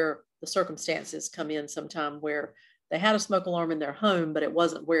that's where the circumstances come in sometime, where they had a smoke alarm in their home, but it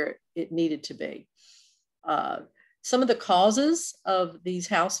wasn't where it needed to be. Some of the causes of these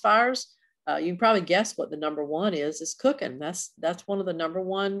house fires, you can probably guess what the number one is cooking. That's one of the number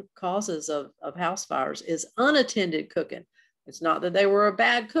one causes of house fires, is unattended cooking. It's not that they were a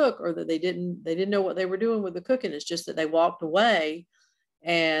bad cook or that they didn't know what they were doing with the cooking. It's just that they walked away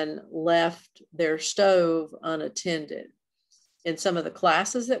and left their stove unattended. In some of the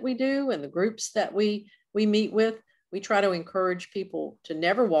classes that we do and the groups that we meet with, we try to encourage people to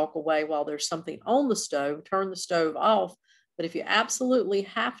never walk away while there's something on the stove. Turn the stove off. But if you absolutely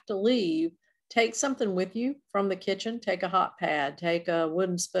have to leave, take something with you from the kitchen. Take a hot pad, take a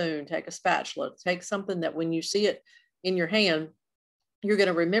wooden spoon, take a spatula, take something that when you see it in your hand, you're going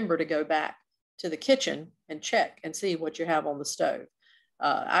to remember to go back to the kitchen and check and see what you have on the stove.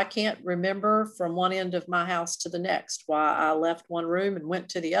 I can't remember from one end of my house to the next why I left one room and went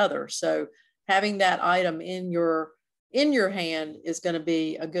to the other. So having that item in your hand is going to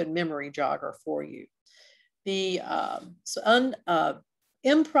be a good memory jogger for you. The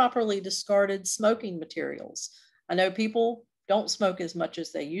improperly discarded smoking materials. I know people don't smoke as much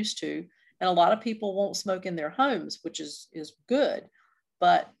as they used to, and a lot of people won't smoke in their homes, which is good,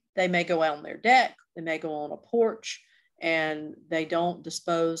 but they may go out on their deck, they may go on a porch, and they don't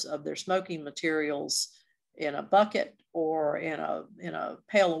dispose of their smoking materials in a bucket or in a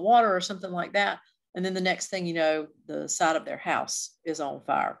pail of water or something like that. And then the next thing you know, the side of their house is on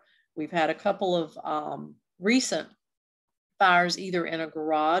fire. We've had a couple of recent fires either in a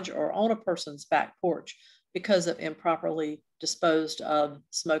garage or on a person's back porch because of improperly disposed of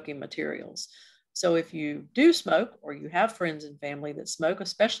smoking materials. So if you do smoke, or you have friends and family that smoke,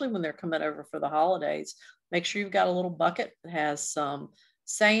 especially when they're coming over for the holidays, make sure you've got a little bucket that has some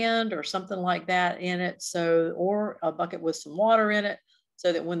sand or something like that in it, or a bucket with some water in it,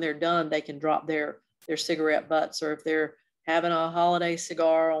 so that when they're done, they can drop their cigarette butts, or if they're having a holiday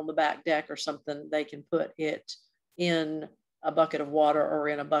cigar on the back deck or something, they can put it in a bucket of water or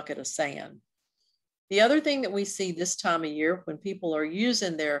in a bucket of sand. The other thing that we see this time of year when people are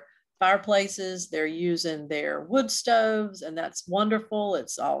using their fireplaces, they're using their wood stoves, and that's wonderful.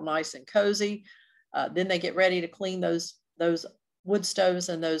 It's all nice and cozy. Then they get ready to clean those wood stoves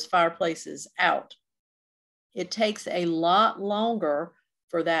and those fireplaces out. It takes a lot longer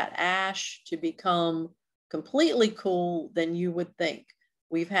for that ash to become completely cool than you would think.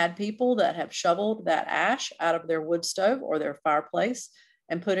 We've had people that have shoveled that ash out of their wood stove or their fireplace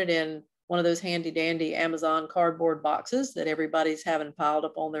and put it in one of those handy dandy Amazon cardboard boxes that everybody's having piled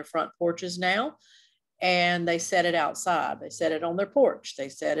up on their front porches now. And they set it outside. They set it on their porch. They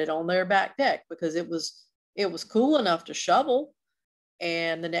set it on their back deck because it was cool enough to shovel.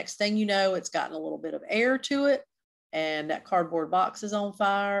 And the next thing you know, it's gotten a little bit of air to it, and that cardboard box is on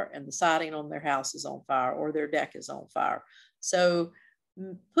fire, and the siding on their house is on fire, or their deck is on fire. So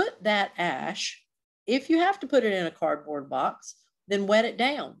put that ash, if you have to put it in a cardboard box, then wet it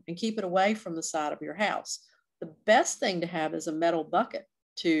down and keep it away from the side of your house. The best thing to have is a metal bucket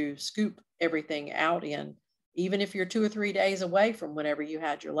to scoop everything out in, even if you're 2 or 3 days away from whenever you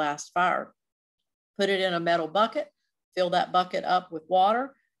had your last fire. Put it in a metal bucket, fill that bucket up with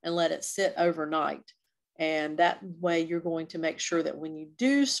water, and let it sit overnight. And that way you're going to make sure that when you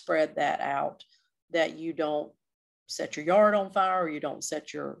do spread that out, that you don't set your yard on fire or you don't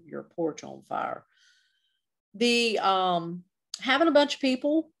set your porch on fire. The having a bunch of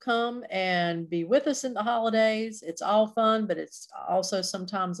people come and be with us in the holidays, it's all fun, but it's also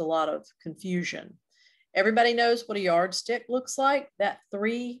sometimes a lot of confusion. Everybody knows what a yardstick looks like. That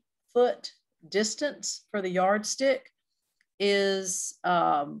 3-foot distance for the yardstick is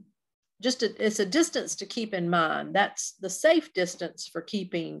it's a distance to keep in mind. That's the safe distance for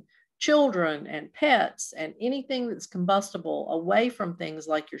keeping children and pets and anything that's combustible away from things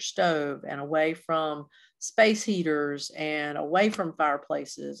like your stove and away from space heaters and away from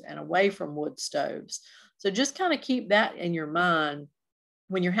fireplaces and away from wood stoves. So just kind of keep that in your mind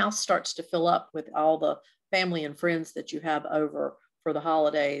when your house starts to fill up with all the family and friends that you have over for the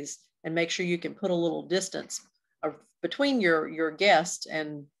holidays, and make sure you can put a little distance between your guests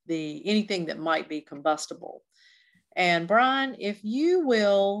and anything that might be combustible. And Brian, if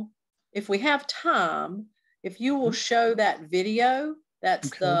we have time, if you will show that video, that's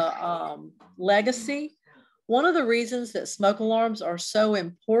okay. The legacy. One of the reasons that smoke alarms are so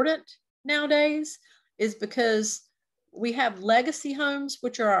important nowadays is because we have legacy homes,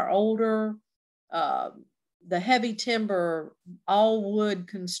 which are our older, the heavy timber, all wood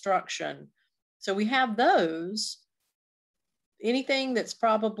construction. So we have those. Anything that's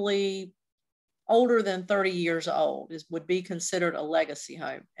probably older than 30 years old would be considered a legacy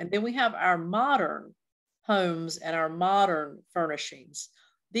home. And then we have our modern homes and our modern furnishings.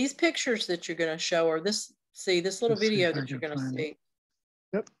 These pictures that you're going to show, or this little video that you're going to see.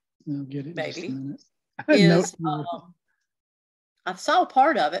 Yep, I'll get it. Maybe. In just a minute. I saw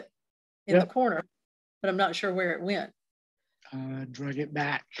part of it in the corner, but I'm not sure where it went. Drag it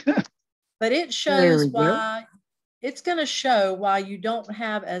back. But it shows why. It's going to show why you don't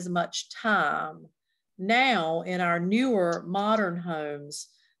have as much time now in our newer modern homes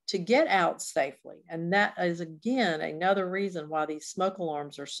to get out safely. And that is, again, another reason why these smoke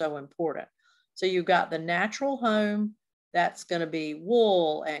alarms are so important. So you've got the natural home, that's going to be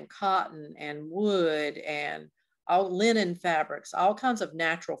wool and cotton and wood and all linen fabrics, all kinds of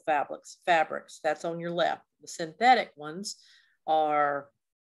natural fabrics. That's on your left. The synthetic ones are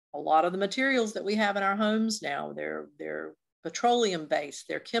a lot of the materials that we have in our homes now. They're petroleum based,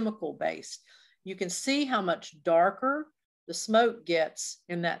 they're chemical based. You can see how much darker the smoke gets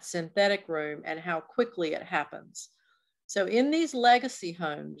in that synthetic room and how quickly it happens. So in these legacy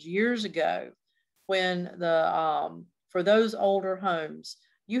homes years ago, when for those older homes,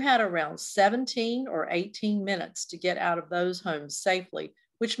 you had around 17 or 18 minutes to get out of those homes safely,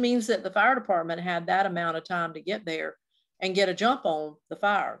 which means that the fire department had that amount of time to get there and get a jump on the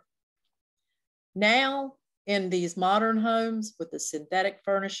fire. Now, in these modern homes with the synthetic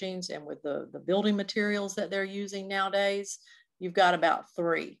furnishings and with the building materials that they're using nowadays, you've got about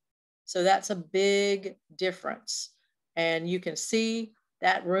 3. So that's a big difference. And you can see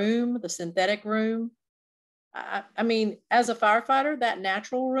that room, the synthetic room. I mean, as a firefighter, that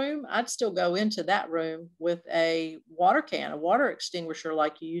natural room, I'd still go into that room with a water can, a water extinguisher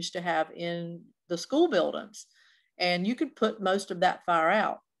like you used to have in the school buildings. And you could put most of that fire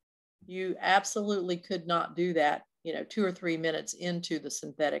out. You absolutely could not do that, 2 or 3 minutes into the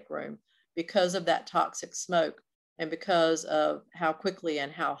synthetic room because of that toxic smoke and because of how quickly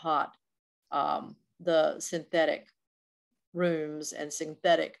and how hot the synthetic rooms and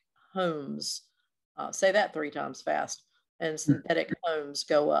synthetic homes, say that 3 times fast, and synthetic homes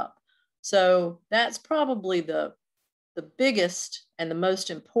go up. So that's probably the biggest and the most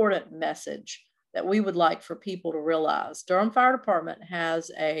important message that we would like for people to realize. Durham Fire Department has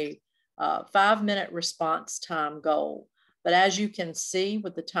a 5-minute response time goal. But as you can see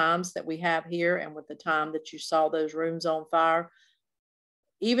with the times that we have here and with the time that you saw those rooms on fire,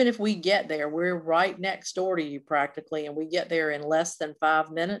 even if we get there, we're right next door to you practically, and we get there in less than 5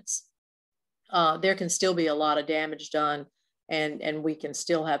 minutes, there can still be a lot of damage done, and we can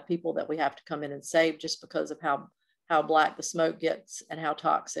still have people that we have to come in and save just because of how black the smoke gets and how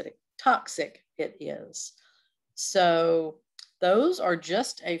toxic it is. So those are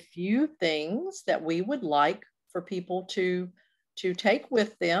just a few things that we would like for people to take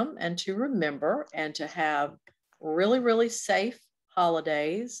with them and to remember, and to have really, really safe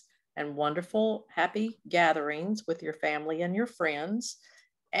holidays and wonderful, happy gatherings with your family and your friends,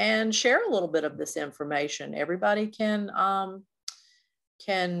 and share a little bit of this information. Everybody can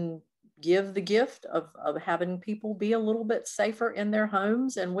give the gift of having people be a little bit safer in their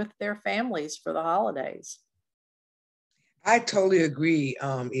homes and with their families for the holidays. I totally agree,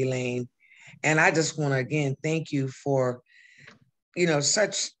 Elaine. And I just want to, again, thank you for,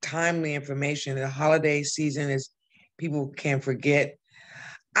 such timely information. The holiday season is, people can't forget.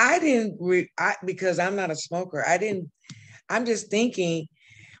 Because I'm not a smoker, I'm just thinking,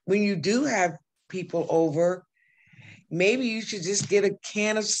 when you do have people over, maybe you should just get a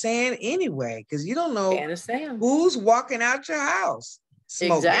can of sand anyway, because you don't know who's walking out your house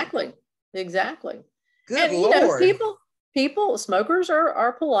smoking. Exactly. Good Lord. Smokers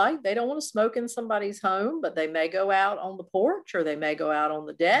are polite. They don't want to smoke in somebody's home, but they may go out on the porch or they may go out on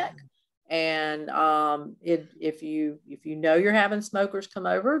the deck. And if you know you're having smokers come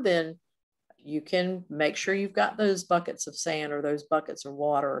over, then you can make sure you've got those buckets of sand or those buckets of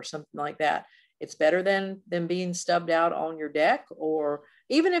water or something like that. It's better than being stubbed out on your deck, or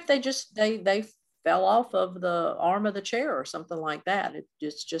even if they fell off of the arm of the chair or something like that.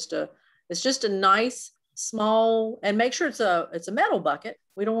 It's just a nice small, and make sure it's a metal bucket.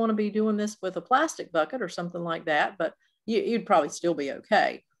 We don't want to be doing this with a plastic bucket or something like that, but you'd probably still be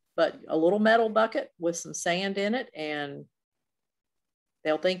okay. But a little metal bucket with some sand in it, and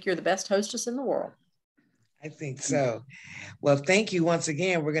they'll think you're the best hostess in the world. I think so. Well, thank you once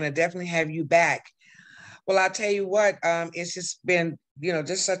again. We're going to definitely have you back. Well, I'll tell you what, it's just been,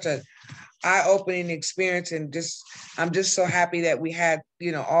 just such a eye-opening experience. And I'm just so happy that we had,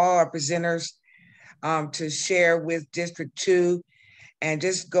 all our presenters to share with District 2, and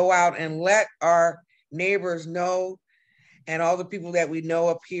just go out and let our neighbors know, and all the people that we know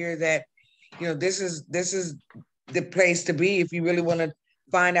up here, that, this is the place to be if you really want to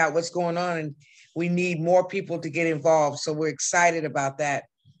find out what's going on. And we need more people to get involved. So we're excited about that.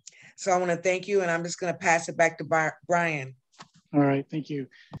 So I want to thank you, and I'm just going to pass it back to Brian. All right, thank you.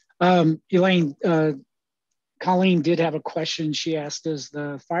 Elaine, Colleen did have a question. She asked, does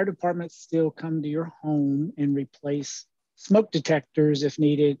the fire department still come to your home and replace smoke detectors if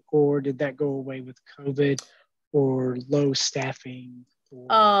needed, or did that go away with COVID or low staffing?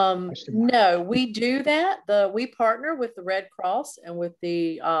 No, we do that. We partner with the Red Cross and with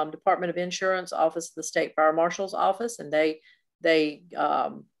the Department of Insurance Office of the State Fire Marshal's Office, and they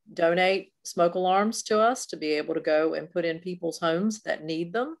donate smoke alarms to us to be able to go and put in people's homes that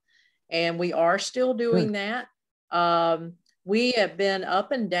need them. And we are still doing that. We have been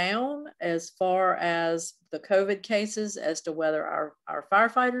up and down as far as the COVID cases as to whether our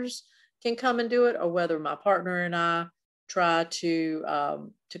firefighters can come and do it, or whether my partner and I try to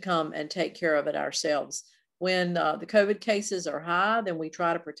come and take care of it ourselves. When the COVID cases are high, then we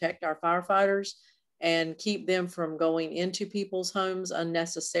try to protect our firefighters and keep them from going into people's homes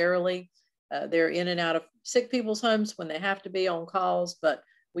unnecessarily. They're in and out of sick people's homes when they have to be on calls, but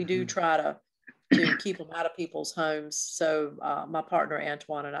we do try to keep them out of people's homes. So my partner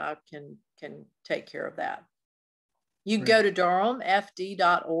Antoine and I can take care of that. You can go to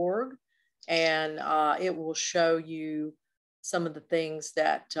durhamfd.org, and it will show you some of the things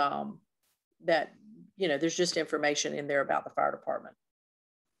that there's just information in there about the fire department,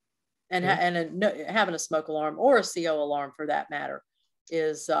 and having a smoke alarm or a CO alarm for that matter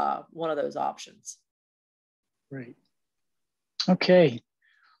is one of those options. Great. Okay.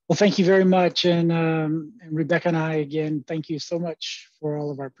 Well, thank you very much. And Rebecca and I, again, thank you so much for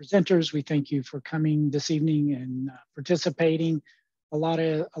all of our presenters. We thank you for coming this evening and participating. A lot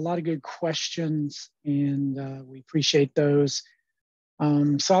of good questions, and we appreciate those.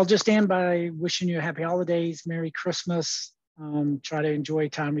 So I'll just end by wishing you a happy holidays, Merry Christmas. Try to enjoy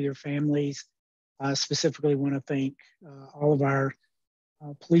time with your families. Specifically want to thank all of our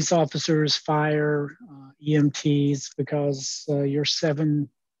police officers, fire, EMTs, because your 7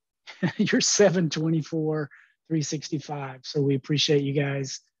 you're 7/24, 365. So we appreciate you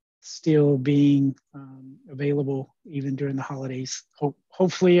guys still being available even during the holidays.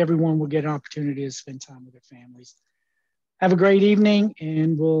 Hopefully everyone will get an opportunity to spend time with their families. Have a great evening,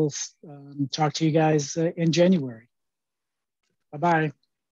 and we'll talk to you guys in January. Bye-bye.